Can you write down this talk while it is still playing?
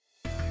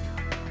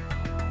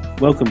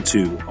Welcome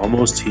to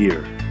Almost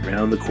Here,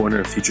 Round the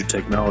Corner Future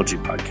Technology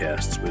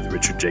podcasts with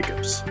Richard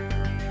Jacobs.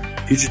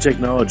 Future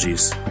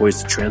technologies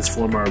poised to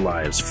transform our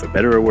lives for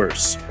better or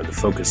worse are the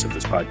focus of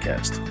this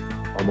podcast.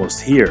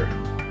 Almost here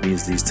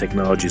means these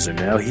technologies are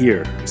now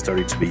here and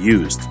starting to be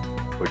used,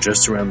 or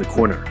just around the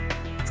corner,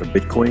 from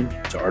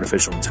Bitcoin to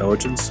artificial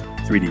intelligence,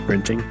 3D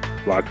printing,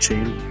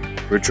 blockchain,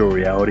 virtual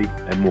reality,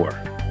 and more.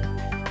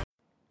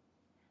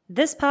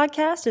 This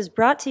podcast is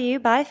brought to you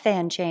by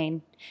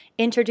FanChain,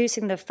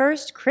 introducing the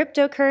first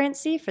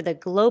cryptocurrency for the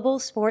global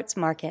sports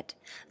market.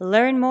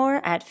 Learn more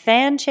at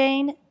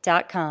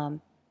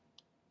fanchain.com.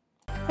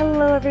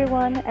 Hello,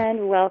 everyone,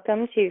 and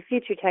welcome to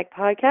Future Tech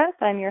Podcast.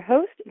 I'm your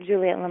host,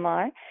 Juliette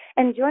Lamar,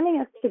 and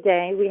joining us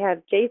today we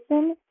have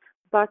Jason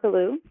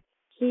Barkalou.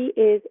 He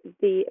is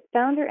the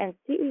founder and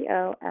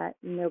CEO at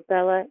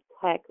Nobela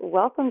Tech.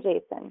 Welcome,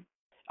 Jason.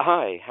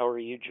 Hi, how are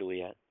you,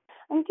 Juliette?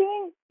 I'm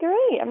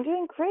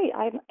doing great.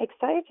 I'm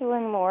excited to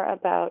learn more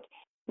about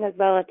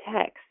Nobela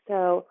Tech.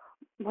 So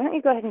why don't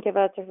you go ahead and give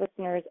us, our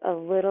listeners, a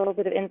little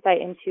bit of insight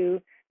into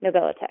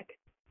Nobela Tech?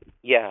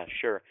 Yeah,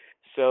 sure.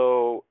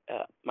 So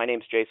my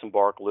name's Jason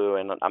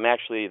Barkalou, and I'm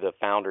actually the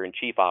founder and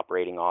chief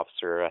operating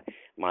officer.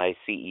 My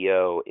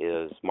CEO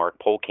is Mark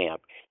Polkamp.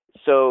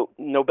 So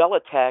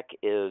Nobela Tech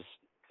is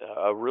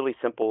a really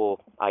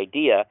simple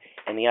idea,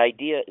 and the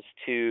idea is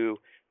to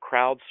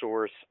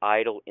crowdsource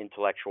idle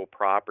intellectual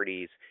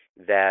properties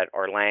that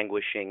are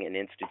languishing in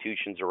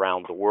institutions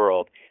around the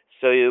world.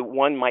 So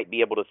one might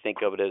be able to think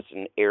of it as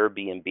an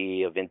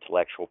Airbnb of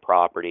intellectual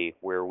property,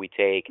 where we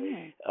take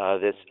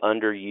this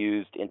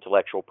underused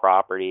intellectual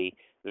property.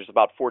 There's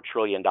about $4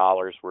 trillion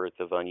worth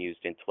of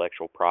unused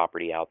intellectual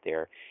property out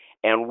there,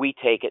 and we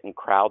take it and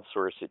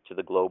crowdsource it to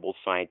the global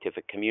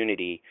scientific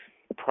community,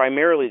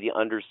 primarily the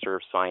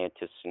underserved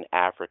scientists in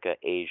Africa,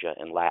 Asia,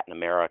 and Latin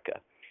America.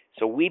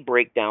 So we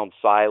break down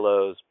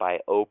silos by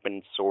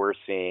open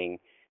sourcing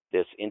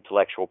this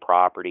intellectual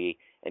property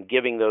and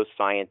giving those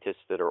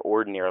scientists that are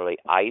ordinarily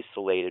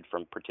isolated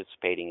from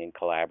participating and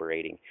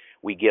collaborating,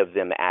 we give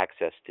them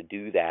access to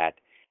do that.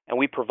 And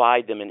we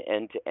provide them an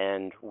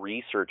end-to-end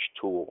research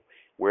tool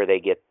where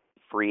they get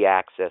free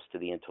access to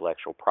the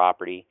intellectual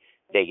property,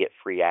 they get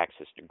free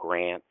access to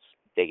grants,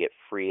 they get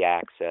free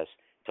access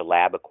to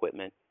lab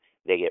equipment,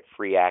 they get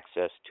free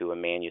access to a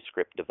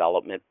manuscript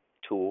development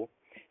tool.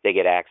 They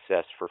get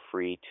access for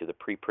free to the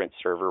preprint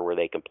server where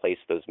they can place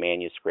those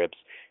manuscripts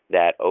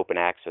that open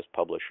access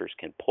publishers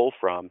can pull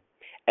from.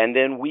 And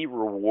then we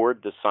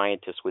reward the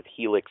scientists with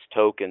Helix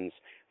tokens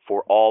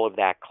for all of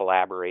that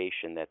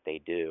collaboration that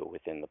they do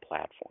within the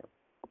platform.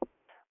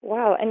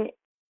 Wow. And,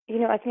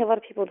 I think a lot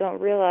of people don't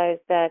realize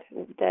that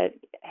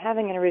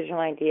having an original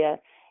idea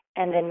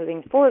and then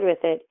moving forward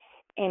with it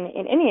in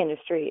any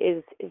industry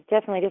is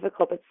definitely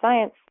difficult. But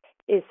science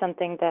is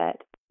something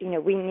that,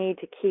 we need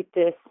to keep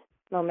this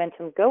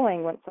momentum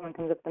going when someone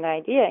comes up with an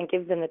idea and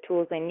gives them the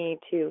tools they need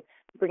to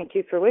bring it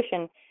to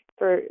fruition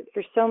for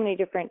so many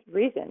different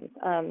reasons.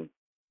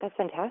 That's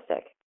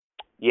fantastic.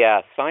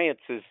 Yeah, science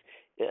is,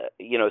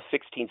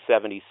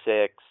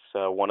 1676,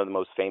 one of the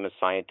most famous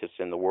scientists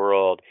in the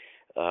world,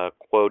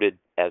 quoted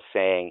as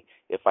saying,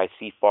 "If I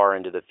see far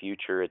into the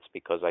future, it's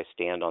because I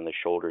stand on the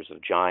shoulders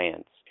of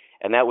giants."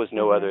 And that was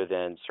no other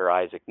than Sir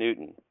Isaac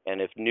Newton.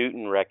 And if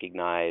Newton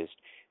recognized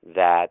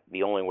that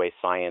the only way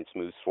science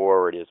moves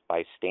forward is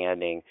by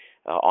standing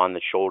on the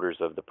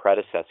shoulders of the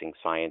predecessing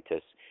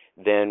scientists,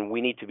 then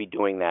we need to be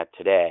doing that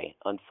today.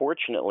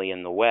 Unfortunately,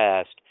 in the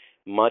West,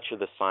 much of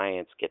the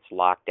science gets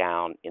locked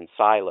down in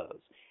silos.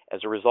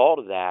 As a result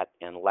of that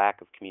and lack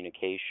of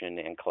communication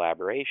and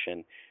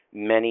collaboration,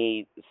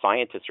 many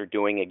scientists are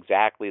doing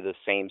exactly the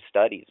same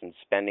studies and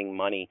spending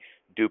money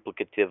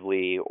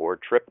duplicatively or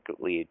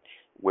triplicately,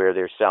 where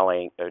they're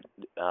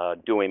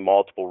doing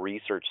multiple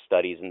research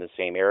studies in the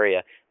same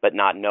area, but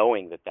not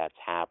knowing that that's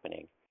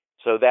happening.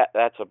 So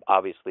that's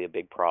obviously a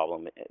big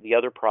problem. The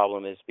other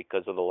problem is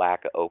because of the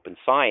lack of open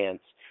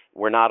science,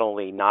 we're not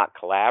only not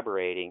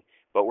collaborating,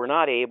 but we're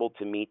not able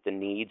to meet the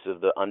needs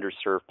of the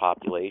underserved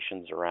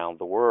populations around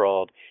the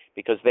world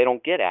because they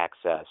don't get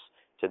access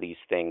to these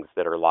things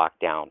that are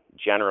locked down.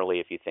 Generally,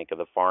 if you think of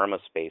the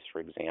pharma space, for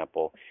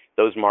example,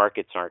 those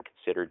markets aren't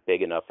considered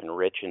big enough and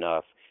rich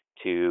enough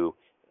to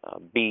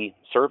be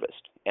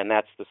serviced, and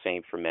that's the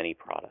same for many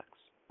products.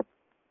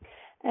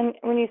 And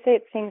when you say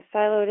it's being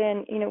siloed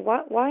in,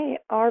 why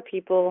are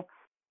people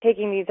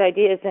taking these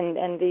ideas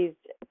and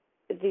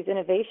these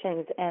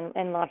innovations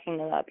and locking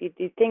them up? Do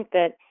you think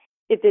that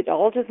is it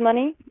all just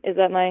money? Is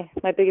that my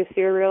biggest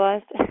fear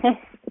realized?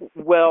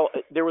 Well,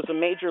 there was a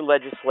major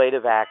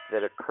legislative act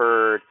that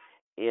occurred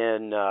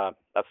in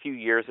a few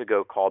years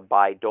ago called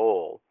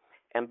Bayh-Dole.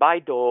 And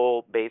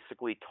Bayh-Dole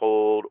basically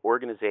told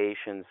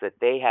organizations that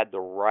they had the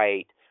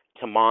right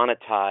to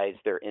monetize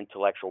their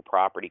intellectual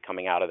property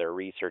coming out of their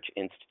research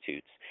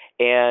institutes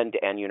and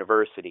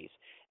universities.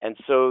 And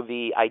so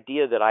the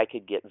idea that I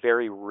could get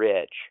very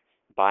rich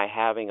by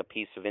having a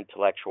piece of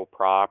intellectual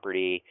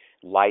property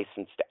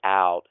licensed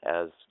out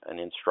as an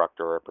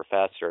instructor or a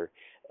professor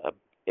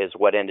is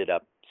what ended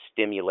up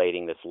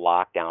stimulating this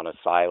lockdown of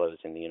silos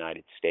in the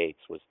United States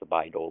was the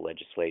Bayh-Dole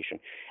legislation.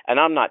 And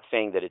I'm not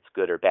saying that it's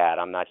good or bad.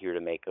 I'm not here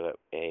to make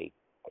a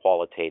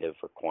qualitative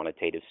or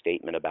quantitative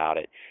statement about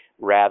it.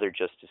 Rather,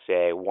 just to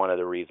say one of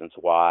the reasons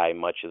why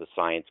much of the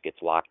science gets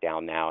locked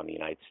down now in the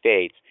United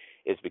States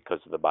is because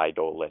of the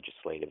Bayh-Dole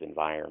legislative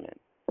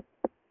environment.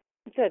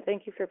 Good.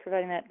 Thank you for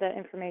providing that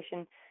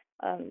information.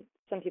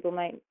 Some people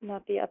might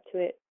not be up to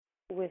it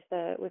with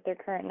their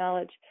current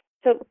knowledge.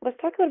 So let's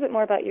talk a little bit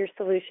more about your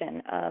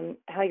solution,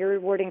 how you're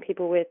rewarding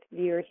people with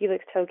your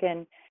Helix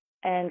token,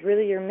 and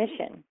really your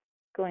mission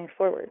going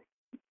forward.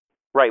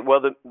 Right.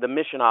 Well, the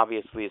mission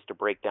obviously is to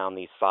break down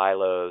these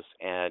silos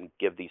and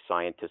give these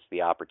scientists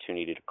the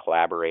opportunity to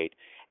collaborate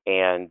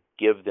and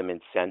give them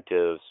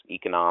incentives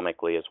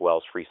economically as well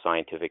as free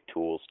scientific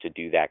tools to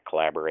do that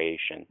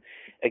collaboration.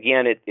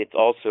 Again, it's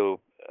also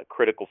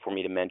critical for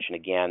me to mention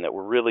again that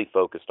we're really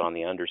focused on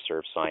the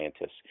underserved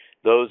scientists.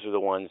 Those are the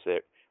ones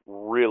that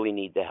really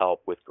need the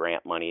help with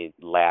grant money,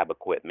 lab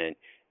equipment,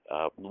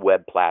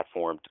 web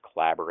platform to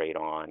collaborate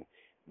on.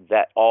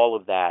 That all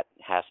of that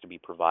has to be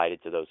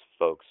provided to those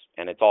folks,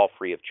 and it's all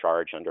free of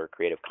charge under a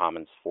Creative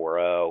Commons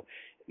 4.0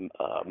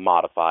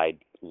 modified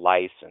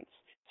license.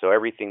 So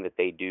everything that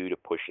they do to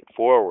push it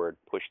forward,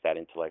 push that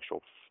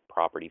intellectual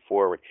property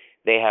forward,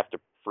 they have to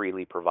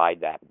freely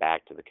provide that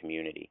back to the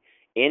community.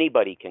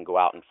 Anybody can go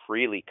out and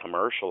freely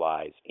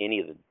commercialize any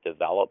of the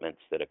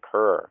developments that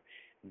occur,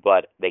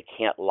 but they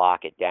can't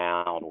lock it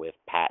down with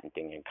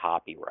patenting and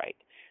copyright.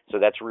 So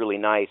that's really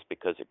nice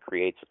because it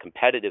creates a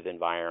competitive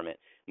environment,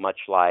 much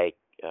like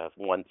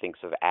one thinks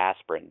of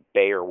aspirin.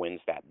 Bayer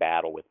wins that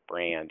battle with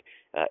brand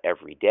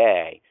every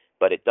day,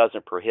 but it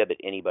doesn't prohibit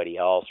anybody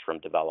else from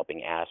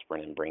developing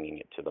aspirin and bringing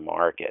it to the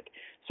market.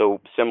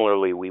 So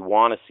similarly, we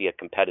want to see a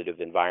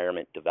competitive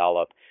environment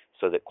develop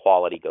so that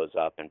quality goes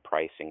up and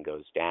pricing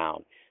goes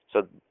down.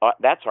 So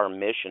that's our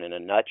mission in a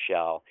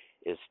nutshell,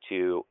 is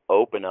to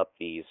open up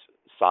these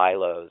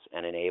silos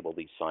and enable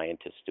these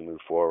scientists to move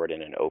forward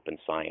in an open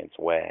science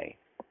way.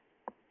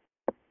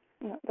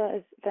 That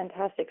is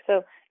fantastic.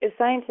 So if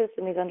scientists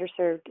in these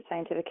underserved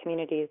scientific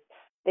communities,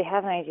 they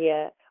have an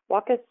idea,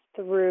 walk us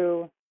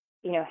through,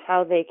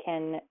 how they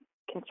can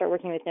start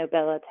working with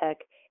Nobela Tech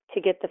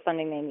to get the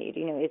funding they need.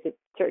 Is it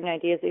certain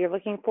ideas that you're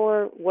looking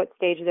for? What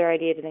stage of their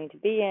idea do they need to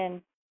be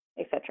in,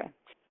 et cetera?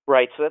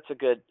 Right. So that's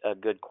a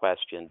good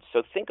question.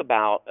 So think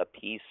about a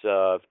piece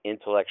of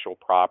intellectual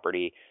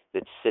property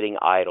that's sitting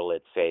idle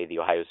at, say, the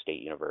Ohio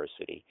State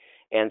University,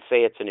 and say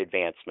it's an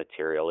advanced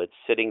material. It's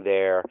sitting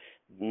there.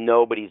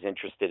 Nobody's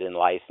interested in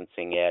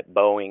licensing it.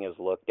 Boeing has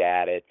looked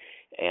at it,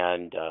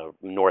 and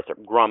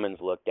Northrop Grumman's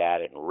looked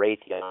at it, and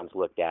Raytheon's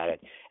looked at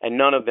it, and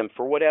none of them,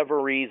 for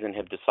whatever reason,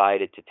 have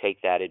decided to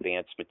take that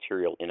advanced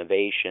material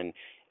innovation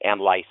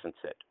and license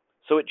it.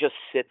 So it just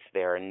sits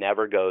there and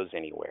never goes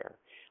anywhere.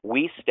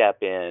 We step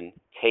in,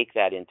 take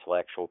that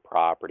intellectual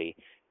property,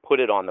 put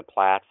it on the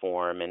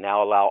platform, and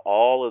now allow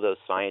all of those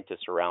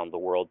scientists around the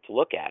world to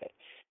look at it.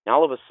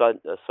 Now, all of a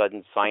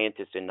sudden,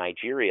 scientist in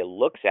Nigeria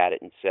looks at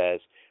it and says,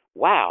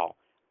 wow,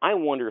 I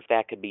wonder if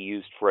that could be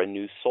used for a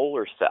new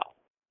solar cell.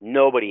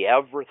 Nobody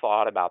ever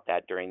thought about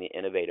that during the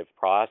innovative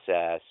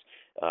process,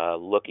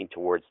 looking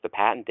towards the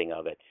patenting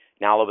of it.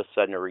 Now, all of a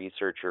sudden, a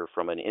researcher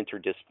from an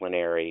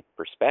interdisciplinary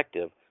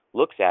perspective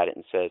looks at it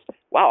and says,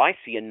 wow, I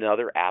see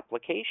another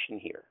application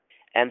here.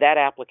 And that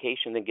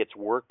application then gets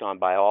worked on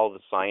by all the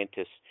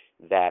scientists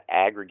that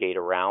aggregate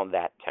around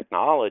that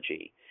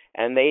technology.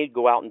 And they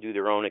go out and do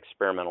their own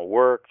experimental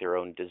work, their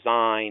own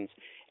designs,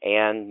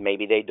 and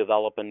maybe they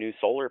develop a new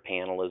solar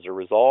panel as a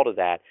result of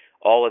that.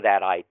 All of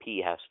that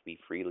IP has to be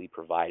freely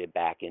provided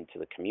back into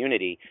the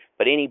community,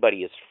 but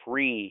anybody is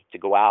free to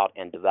go out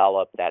and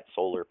develop that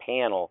solar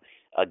panel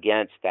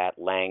against that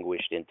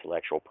languished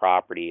intellectual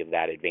property of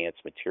that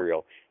advanced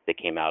material that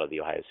came out of the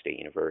Ohio State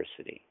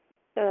University.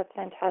 So that's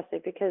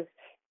fantastic, because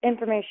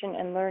information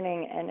and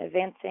learning and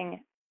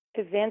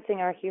advancing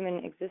our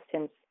human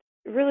existence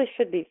really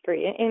should be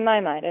free, in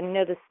my mind. I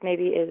know there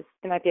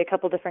might be a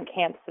couple different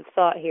camps of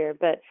thought here,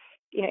 but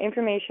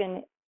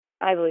information,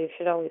 I believe,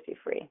 should always be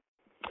free.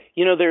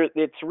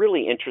 It's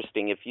really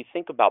interesting if you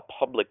think about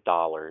public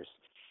dollars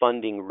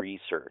funding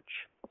research.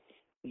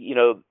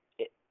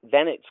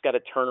 Then it's got to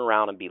turn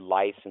around and be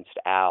licensed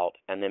out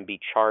and then be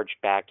charged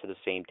back to the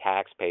same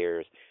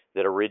taxpayers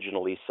that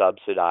originally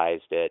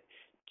subsidized it.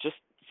 Just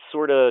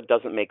sort of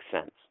doesn't make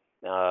sense.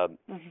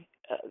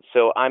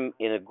 So I'm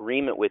in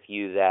agreement with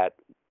you that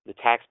the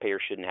taxpayer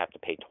shouldn't have to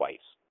pay twice.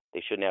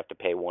 They shouldn't have to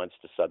pay once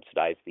to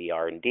subsidize the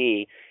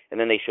R&D, and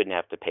then they shouldn't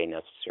have to pay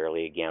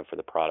necessarily again for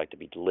the product to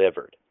be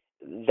delivered.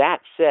 That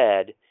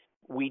said,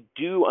 we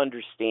do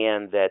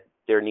understand that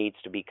there needs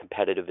to be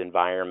competitive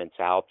environments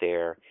out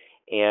there,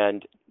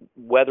 and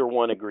whether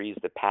one agrees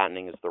that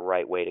patenting is the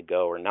right way to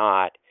go or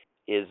not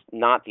is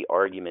not the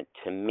argument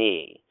to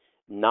me.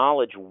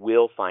 Knowledge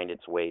will find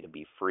its way to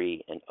be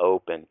free and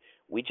open.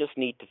 We just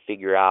need to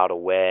figure out a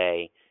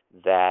way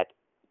that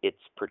it's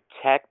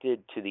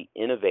protected to the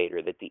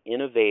innovator, that the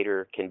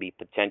innovator can be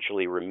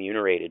potentially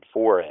remunerated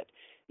for it.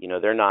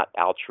 They're not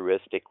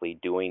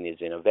altruistically doing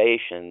these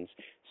innovations.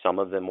 Some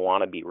of them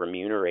want to be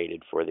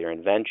remunerated for their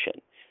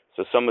invention.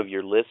 So some of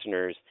your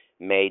listeners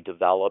may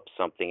develop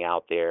something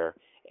out there,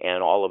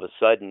 and all of a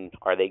sudden,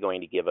 are they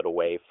going to give it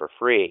away for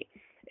free?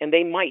 And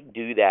they might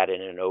do that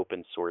in an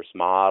open source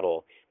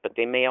model, but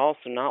they may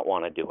also not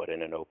want to do it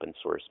in an open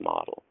source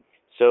model.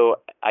 So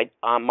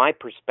my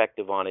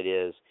perspective on it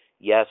is,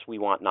 yes, we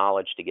want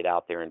knowledge to get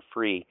out there and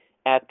free.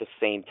 At the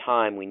same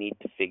time, we need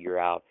to figure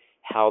out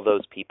how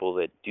those people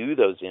that do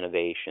those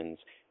innovations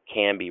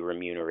can be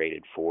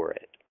remunerated for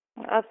it.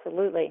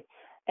 Absolutely.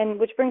 And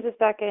which brings us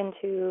back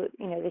into,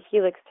 the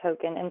Helix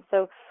token. And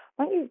so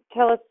why don't you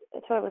tell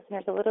our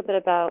listeners a little bit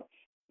about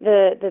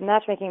the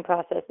matchmaking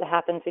process that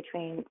happens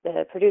between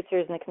the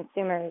producers and the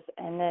consumers,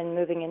 and then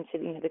moving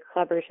into, the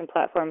collaboration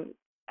platform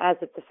as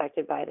it's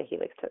affected by the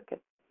Helix token.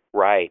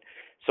 Right.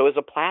 So as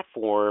a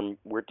platform,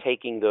 we're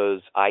taking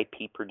those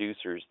IP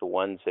producers, the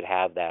ones that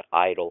have that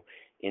idle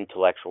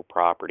intellectual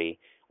property,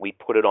 we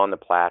put it on the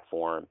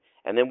platform,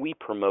 and then we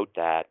promote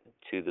that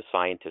to the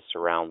scientists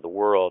around the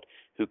world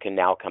who can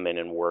now come in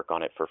and work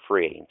on it for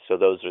free. So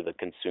those are the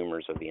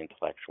consumers of the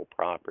intellectual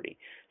property.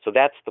 So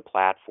that's the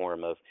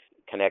platform of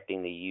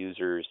connecting the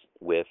users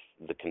with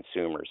the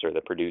consumers, or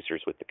the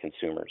producers with the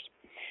consumers.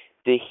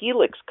 The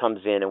Helix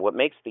comes in, and what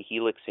makes the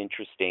Helix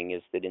interesting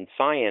is that in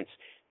science,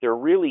 there are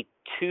really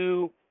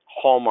two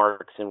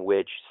hallmarks in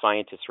which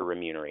scientists are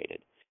remunerated.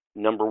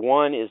 Number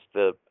one is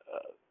the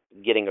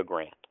getting a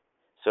grant.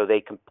 So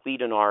they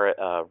complete an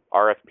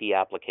RFP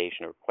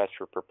application, a request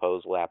for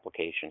proposal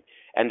application,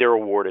 and they're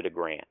awarded a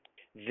grant.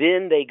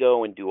 Then they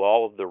go and do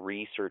all of the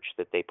research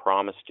that they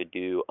promised to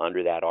do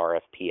under that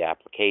RFP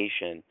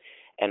application,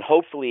 and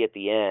hopefully at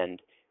the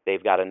end,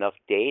 they've got enough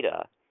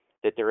data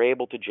that they're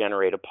able to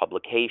generate a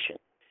publication.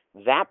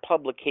 That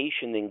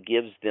publication then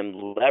gives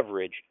them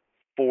leverage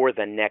for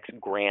the next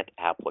grant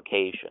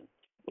application.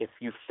 If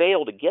you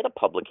fail to get a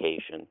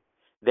publication,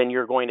 then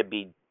it's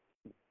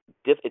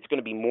going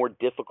to be more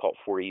difficult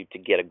for you to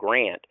get a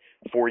grant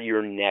for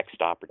your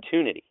next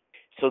opportunity.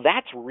 So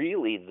that's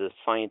really the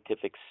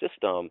scientific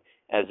system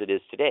as it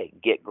is today.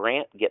 Get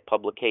grant, get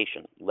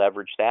publication,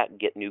 leverage that,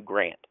 get new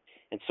grant.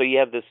 And so you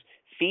have this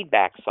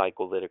feedback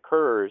cycle that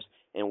occurs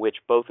in which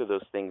both of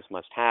those things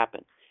must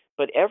happen.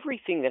 But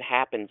everything that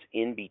happens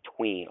in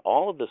between,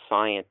 all of the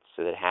science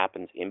that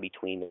happens in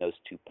between those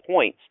 2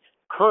 points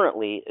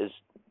currently is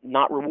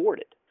not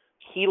rewarded.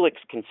 Helix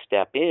can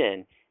step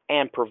in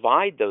and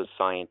provide those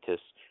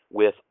scientists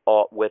with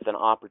an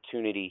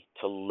opportunity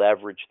to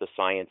leverage the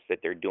science that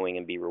they're doing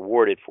and be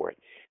rewarded for it.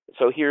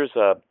 So here's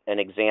an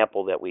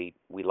example that we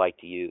like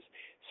to use.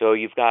 So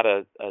you've got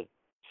a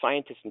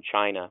scientist in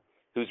China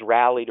who's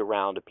rallied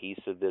around a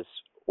piece of this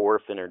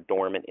orphan or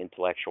dormant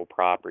intellectual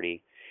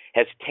property,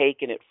 has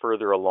taken it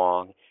further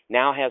along,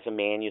 now has a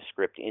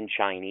manuscript in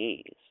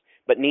Chinese,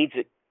 but needs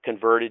it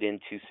converted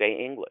into, say,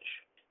 English.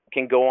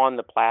 Can go on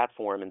the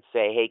platform and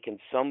say, hey, can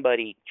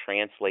somebody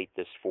translate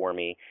this for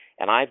me?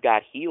 And I've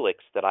got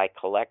Helix that I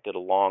collected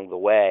along the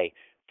way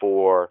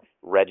for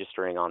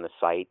registering on the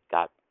site,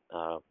 got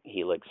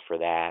Helix for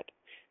that,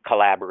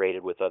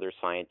 collaborated with other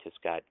scientists,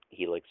 got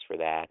Helix for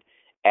that,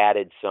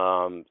 added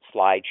some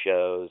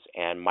slideshows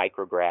and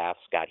micrographs,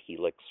 got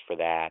Helix for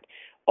that.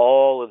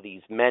 All of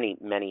these many,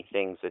 many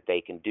things that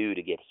they can do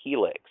to get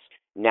Helix.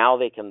 Now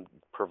they can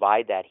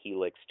provide that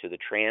Helix to the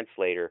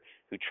translator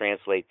who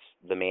translates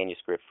the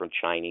manuscript from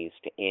Chinese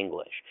to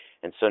English.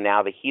 And so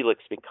now the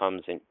Helix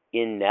becomes an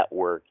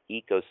in-network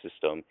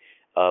ecosystem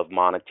of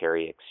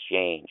monetary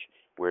exchange,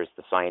 whereas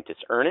the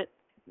scientists earn it,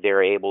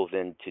 they're able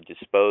then to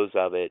dispose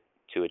of it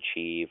to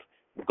achieve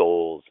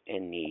goals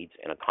and needs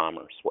in a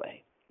commerce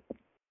way.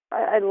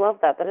 I love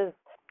that.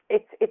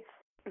 It's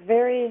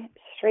very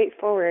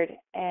straightforward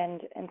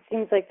and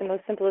seems like the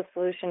most simplest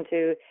solution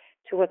to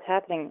what's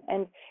happening.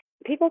 And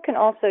people can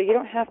also, you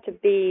don't have to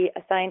be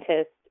a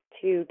scientist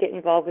to get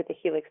involved with the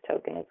Helix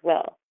token as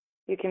well.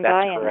 You can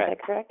buy in, is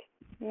that correct?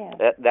 Yeah.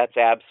 That's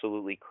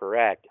absolutely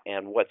correct.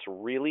 And what's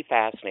really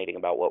fascinating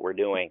about what we're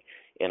doing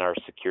in our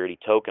security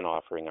token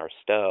offering, our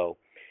STO,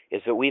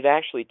 is that we've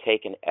actually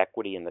taken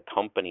equity in the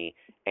company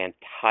and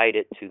tied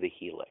it to the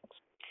Helix.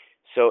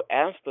 So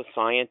as the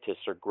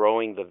scientists are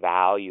growing the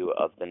value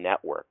of the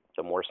network,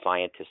 the more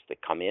scientists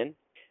that come in,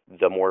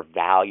 the more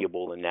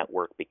valuable the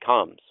network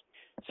becomes.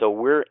 So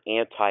we're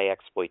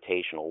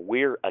anti-exploitational.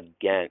 We're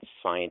against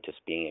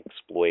scientists being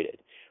exploited.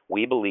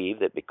 We believe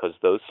that because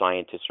those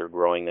scientists are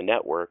growing the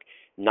network,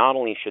 not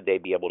only should they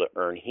be able to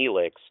earn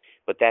Helix,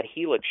 but that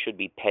Helix should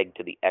be pegged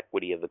to the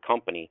equity of the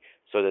company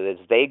so that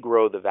as they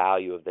grow the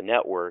value of the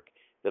network,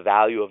 the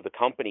value of the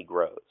company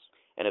grows.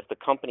 And if the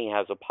company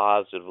has a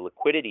positive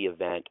liquidity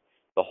event,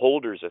 the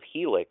holders of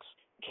Helix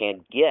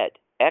can get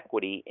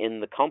equity in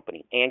the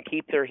company and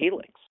keep their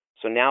Helix.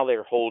 So now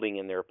they're holding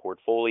in their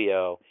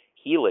portfolio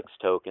Helix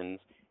tokens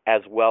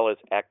as well as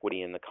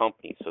equity in the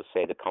company. So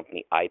say the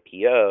company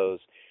IPOs,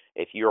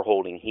 if you're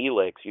holding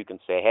Helix, you can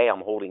say, hey,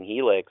 I'm holding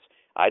Helix.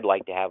 I'd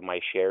like to have my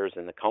shares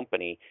in the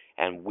company,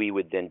 and we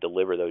would then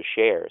deliver those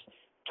shares.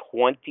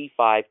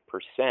 25%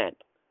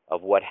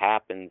 of what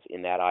happens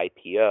in that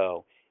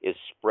IPO is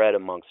spread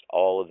amongst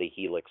all of the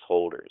Helix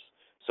holders.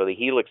 So the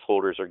Helix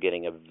holders are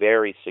getting a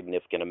very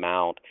significant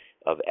amount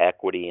of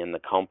equity in the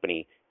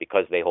company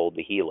because they hold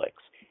the Helix.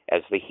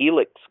 As the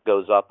Helix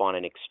goes up on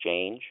an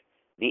exchange,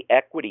 the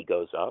equity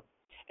goes up.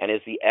 And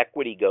as the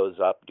equity goes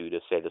up due to,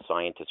 say, the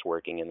scientists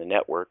working in the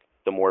network,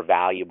 the more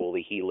valuable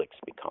the Helix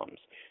becomes.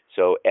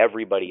 So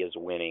everybody is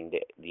winning.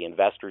 The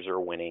investors are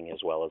winning as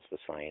well as the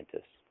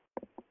scientists.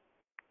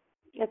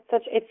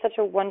 It's such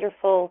a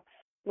wonderful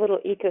little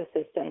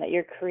ecosystem that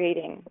you're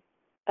creating,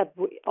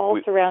 all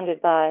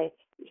surrounded by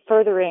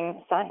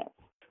furthering science.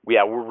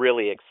 Yeah, we're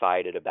really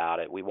excited about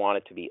it. We want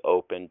it to be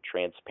open,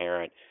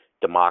 transparent,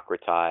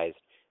 democratized.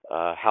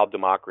 How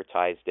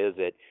democratized is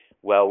it?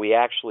 Well, we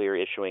actually are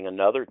issuing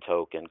another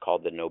token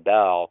called the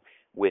Nobel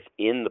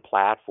within the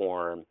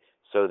platform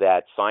so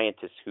that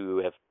scientists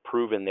who have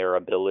proven their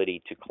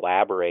ability to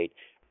collaborate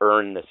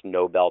earn this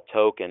Nobel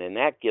token, and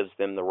that gives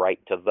them the right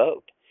to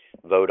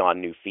vote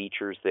on new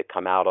features that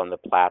come out on the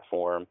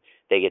platform.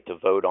 They get to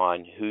vote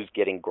on who's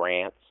getting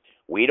grants.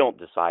 We don't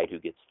decide who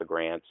gets the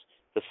grants.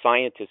 The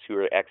scientists who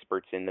are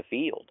experts in the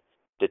field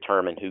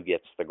determine who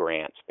gets the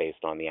grants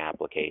based on the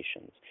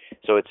applications.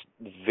 So it's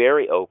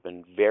very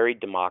open, very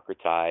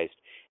democratized,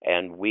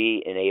 and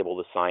we enable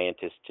the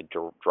scientists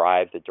to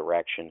drive the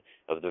direction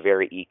of the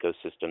very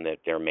ecosystem that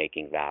they're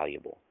making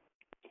valuable.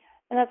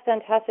 And that's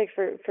fantastic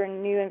for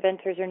new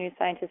inventors or new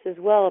scientists as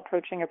well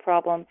approaching a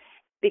problem,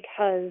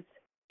 because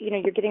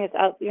you're getting this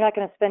out. You're not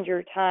going to spend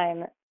your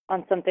time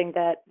on something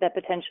that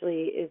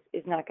potentially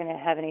is not going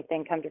to have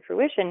anything come to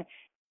fruition,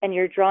 and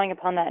you're drawing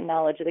upon that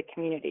knowledge of the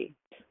community.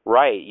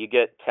 Right. You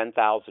get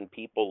 10,000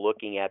 people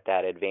looking at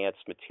that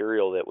advanced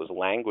material that was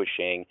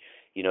languishing.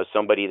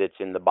 Somebody that's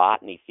in the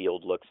botany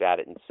field looks at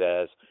it and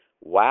says,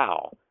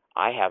 wow,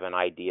 I have an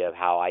idea of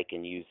how I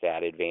can use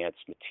that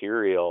advanced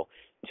material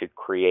to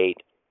create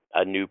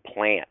a new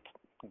plant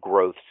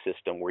growth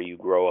system where you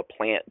grow a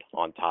plant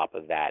on top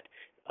of that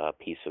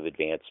piece of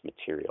advanced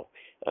material.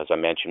 As I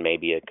mentioned,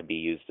 maybe it could be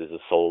used as a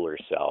solar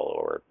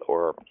cell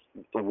or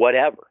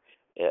whatever.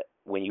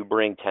 When you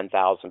bring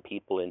 10,000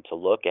 people in to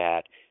look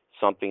at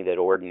something that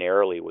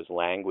ordinarily was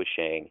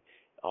languishing,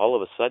 all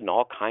of a sudden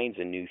all kinds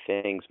of new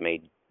things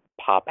may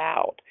pop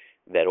out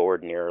that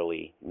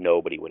ordinarily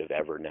nobody would have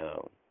ever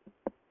known.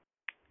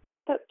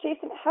 So,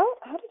 Jason, how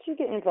did you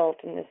get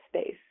involved in this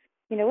space?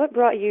 What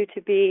brought you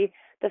to be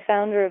the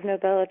founder of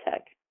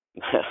Nobelitech?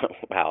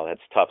 Wow,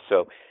 that's tough.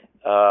 So,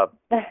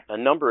 a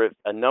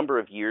number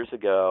of years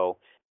ago,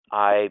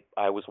 I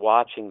was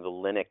watching the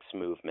Linux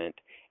movement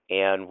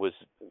and was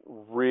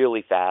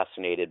really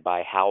fascinated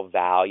by how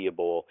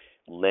valuable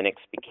Linux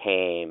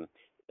became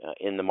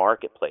in the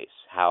marketplace,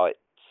 how it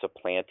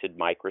supplanted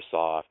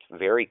Microsoft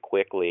very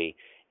quickly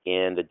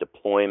in the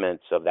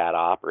deployments of that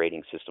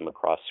operating system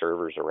across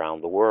servers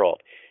around the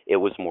world. It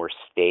was more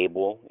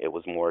stable, it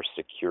was more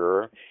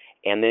secure,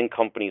 and then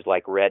companies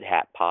like Red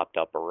Hat popped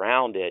up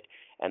around it,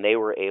 and they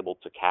were able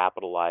to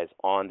capitalize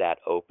on that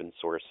open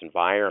source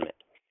environment.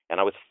 And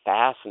I was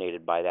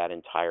fascinated by that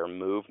entire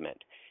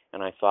movement.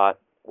 And I thought,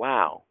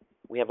 wow,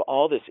 we have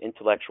all this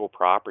intellectual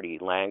property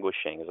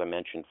languishing, as I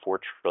mentioned, $4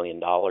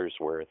 trillion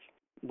worth.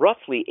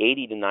 Roughly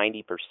 80 to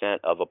 90%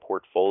 of a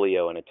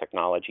portfolio in a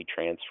technology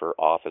transfer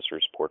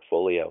officer's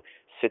portfolio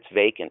sits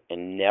vacant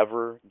and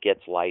never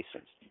gets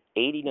licensed.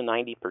 80 to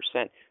 90%.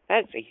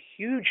 That's a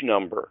huge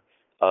number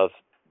of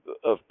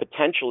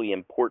potentially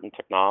important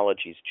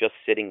technologies just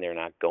sitting there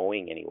not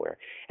going anywhere.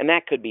 And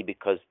that could be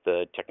because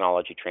the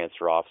technology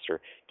transfer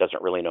officer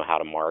doesn't really know how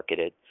to market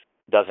it,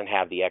 doesn't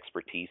have the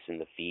expertise in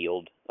the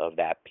field of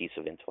that piece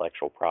of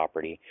intellectual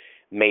property.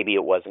 Maybe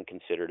it wasn't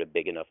considered a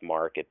big enough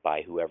market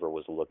by whoever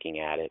was looking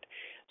at it.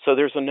 So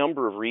there's a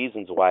number of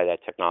reasons why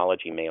that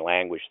technology may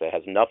languish that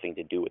has nothing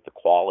to do with the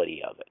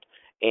quality of it.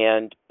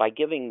 And by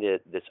giving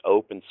this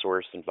open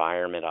source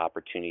environment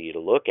opportunity to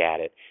look at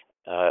it,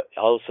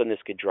 all of a sudden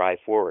this could drive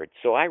forward.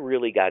 So I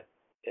really got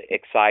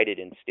excited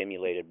and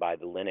stimulated by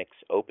the Linux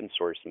open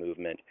source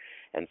movement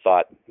and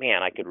thought,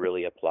 man, I could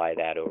really apply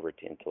that over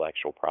to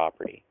intellectual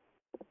property.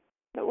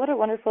 What a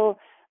wonderful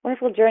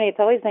journey. It's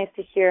always nice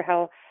to hear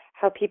how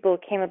people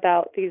came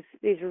about these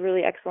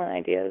really excellent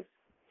ideas.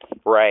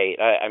 Right.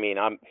 I mean,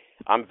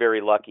 I'm very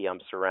lucky.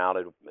 I'm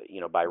surrounded,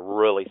 by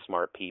really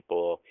smart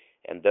people,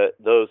 and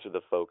those are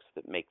the folks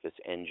that make this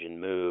engine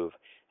move.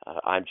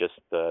 I'm just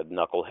the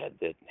knucklehead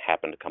that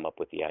happened to come up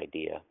with the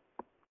idea.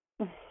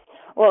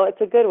 Well, it's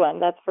a good one,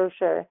 that's for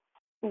sure.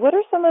 What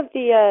are some of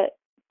the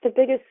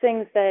biggest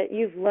things that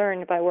you've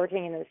learned by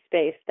working in this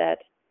space that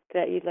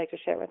you'd like to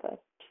share with us?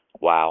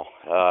 Wow,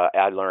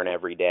 I learn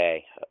every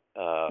day.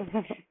 I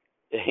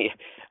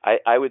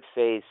would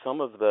say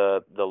some of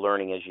the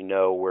learning, as you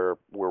know, we're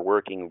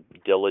working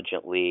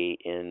diligently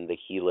in the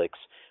Helix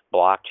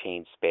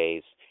blockchain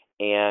space,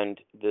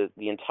 and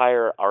the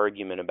entire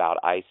argument about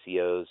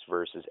ICOs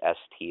versus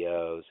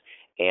STOs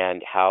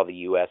and how the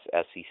U.S.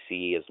 SEC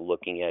is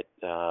looking at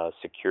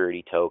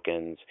security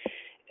tokens.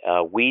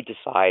 We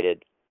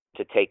decided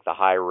to take the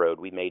high road.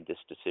 We made this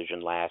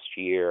decision last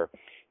year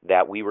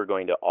that we were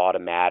going to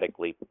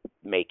automatically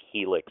make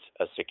Helix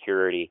a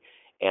security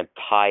and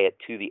tie it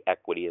to the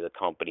equity of the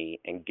company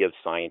and give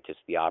scientists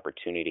the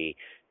opportunity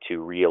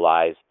to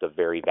realize the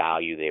very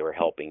value they were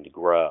helping to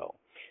grow.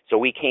 So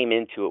we came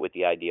into it with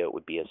the idea it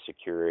would be a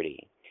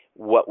security.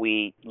 What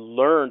we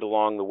learned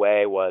along the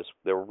way was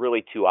there were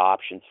really two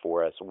options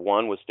for us.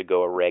 One was to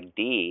go a Reg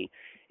D,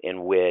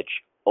 in which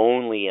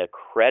only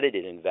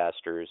accredited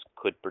investors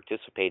could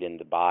participate in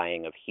the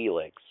buying of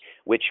Helix,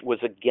 which was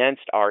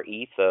against our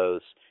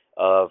ethos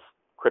of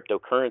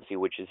cryptocurrency,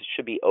 which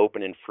should be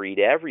open and free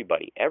to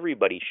everybody.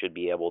 Everybody should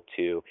be able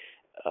to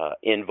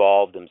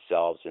involve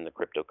themselves in the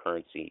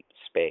cryptocurrency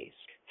space.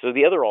 So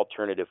the other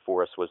alternative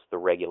for us was the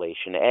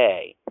Regulation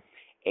A.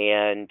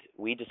 And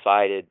we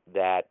decided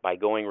that by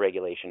going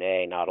Regulation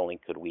A, not only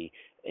could we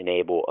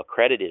enable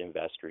accredited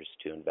investors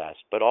to invest,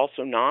 but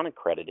also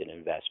non-accredited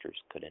investors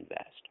could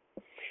invest.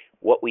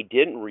 What we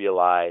didn't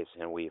realize,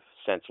 and we've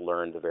since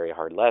learned the very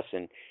hard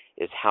lesson,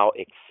 is how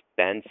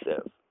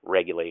expensive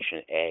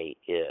Regulation A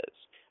is.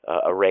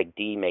 A Reg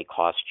D may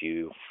cost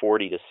you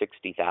 $40,000 to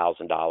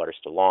 $60,000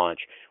 to launch,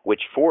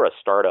 which for a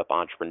startup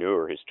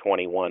entrepreneur who's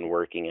 21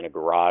 working in a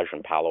garage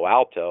in Palo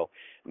Alto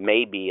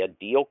may be a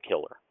deal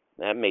killer.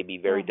 That may be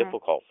very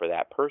difficult for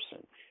that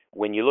person.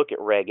 When you look at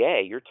Reg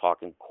A, you're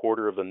talking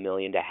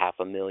 $250,000 to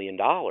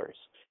 $500,000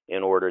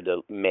 in order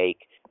to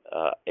make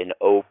an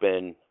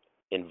open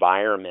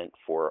environment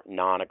for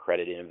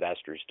non-accredited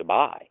investors to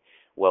buy.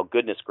 Well,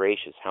 goodness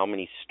gracious, how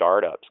many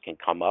startups can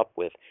come up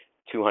with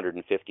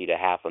 $250,000 to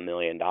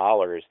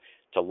 $500,000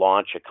 to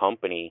launch a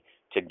company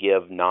to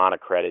give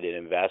non-accredited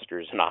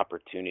investors an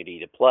opportunity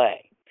to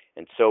play?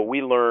 And so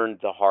we learned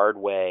the hard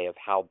way of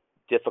how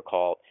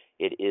difficult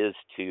it is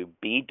to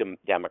be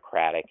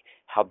democratic,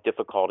 how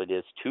difficult it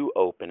is to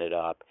open it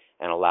up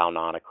and allow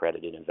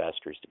non-accredited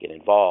investors to get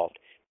involved.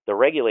 The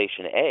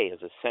Regulation A is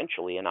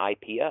essentially an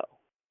IPO.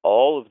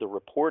 All of the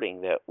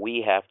reporting that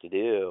we have to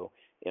do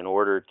in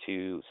order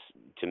to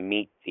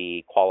meet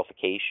the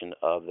qualification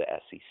of the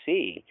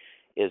SEC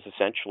is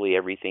essentially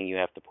everything you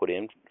have to put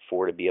in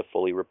for to be a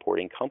fully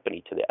reporting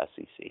company to the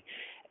SEC.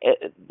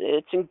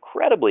 It's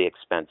incredibly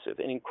expensive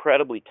and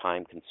incredibly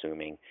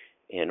time-consuming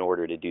in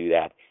order to do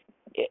that.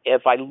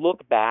 If I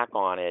look back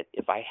on it,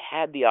 if I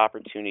had the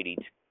opportunity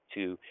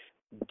to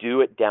do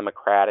it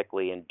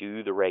democratically and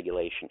do the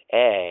Regulation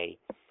A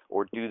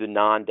or do the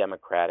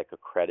non-democratic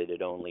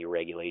accredited only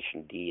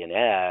Regulation D and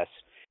S,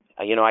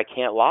 I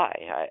can't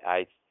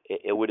lie.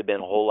 It would have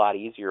been a whole lot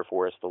easier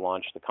for us to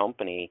launch the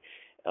company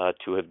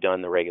to have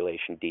done the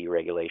Regulation D,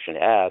 Regulation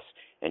S,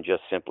 and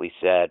just simply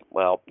said,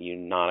 well, you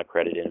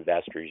non-accredited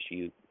investors,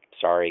 you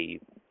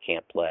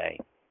can't play.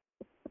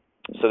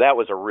 So that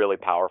was a really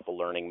powerful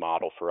learning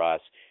model for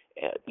us.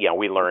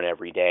 We learn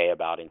every day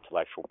about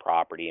intellectual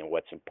property and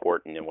what's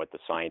important and what the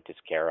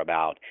scientists care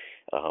about,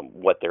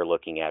 what they're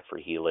looking at for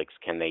Helix.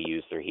 Can they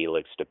use their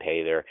Helix to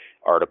pay their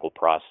article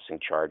processing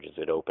charges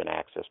at open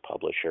access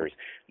publishers?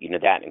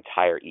 That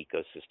entire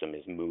ecosystem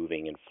is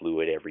moving and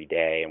fluid every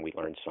day, and we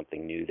learn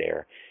something new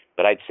there.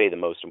 But I'd say the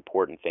most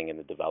important thing in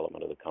the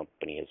development of the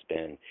company has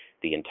been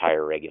the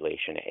entire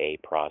Regulation A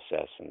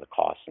process and the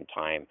cost and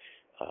time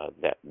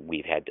that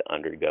we've had to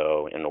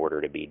undergo in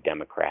order to be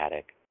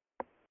democratic.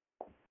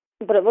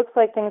 But it looks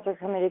like things are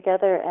coming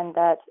together, and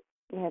that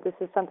this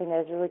is something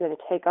that is really going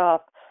to take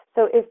off.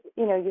 So if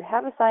you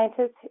have a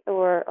scientist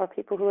or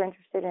people who are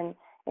interested in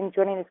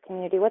joining this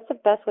community, what's the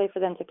best way for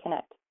them to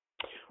connect?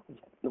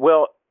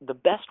 Well, the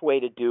best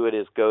way to do it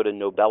is go to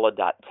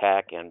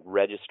Nobela.tech and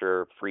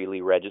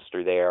freely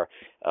register there.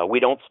 We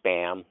don't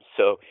spam,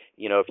 so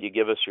if you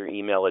give us your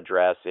email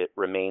address, it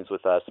remains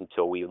with us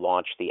until we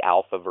launch the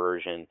alpha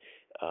version.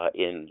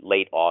 In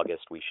late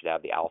August, we should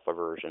have the alpha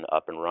version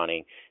up and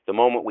running. The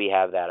moment we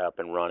have that up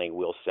and running,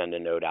 we'll send a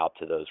note out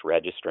to those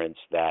registrants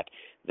that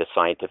the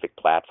scientific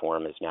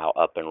platform is now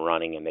up and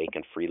running and they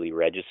can freely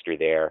register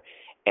there.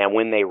 And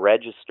when they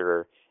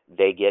register,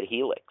 they get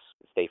Helix.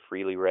 If they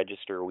freely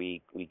register,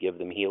 we give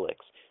them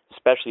Helix,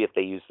 especially if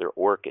they use their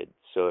ORCID.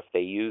 So if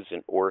they use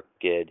an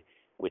ORCID,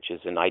 which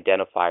is an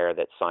identifier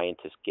that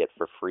scientists get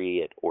for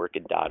free at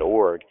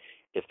orcid.org,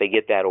 if they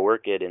get that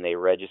ORCID and they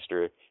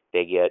register,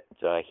 they get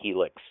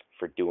Helix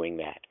for doing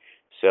that.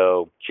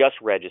 So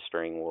just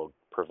registering will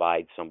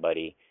provide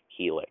somebody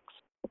Helix.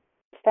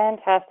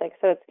 Fantastic.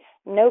 So it's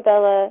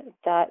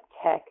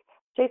Nobela.tech.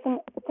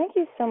 Jason, thank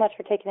you so much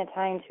for taking the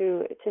time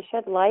to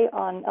shed light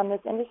on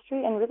this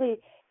industry and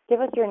really give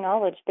us your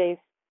knowledge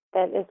base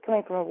that is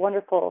coming from a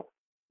wonderful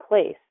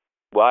place.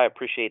 Well, I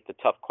appreciate the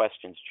tough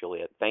questions,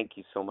 Juliet. Thank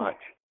you so much.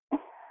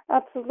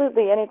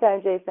 Absolutely.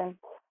 Anytime, Jason.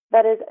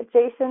 That is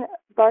Jason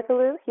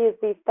Barkaloo. He is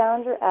the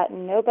founder at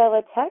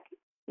Nobela.tech.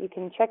 You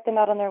can check them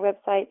out on their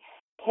website,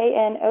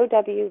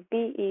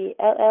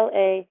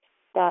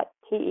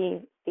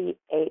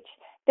 knobella.tech.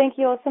 Thank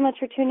you all so much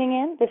for tuning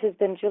in. This has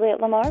been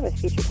Juliet Lamar with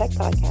Future Tech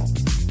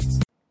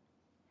Podcast.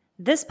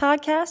 This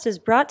podcast is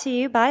brought to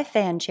you by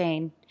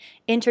FanChain,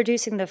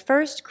 introducing the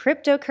first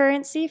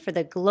cryptocurrency for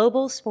the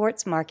global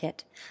sports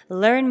market.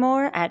 Learn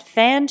more at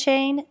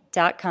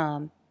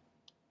fanchain.com.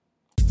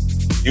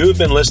 You have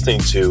been listening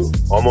to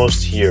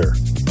Almost Here,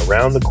 a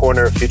Around the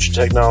Corner Future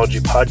Technology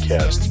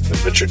podcast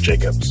with Richard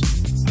Jacobs.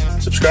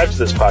 Subscribe to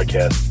this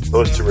podcast,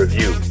 post a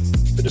review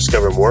to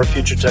discover more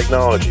future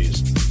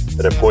technologies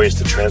that are poised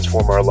to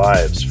transform our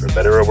lives for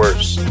better or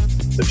worse,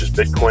 such as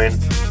Bitcoin,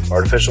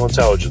 artificial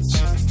intelligence,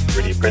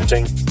 3D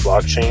printing,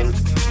 blockchain,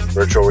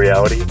 virtual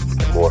reality,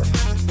 and more.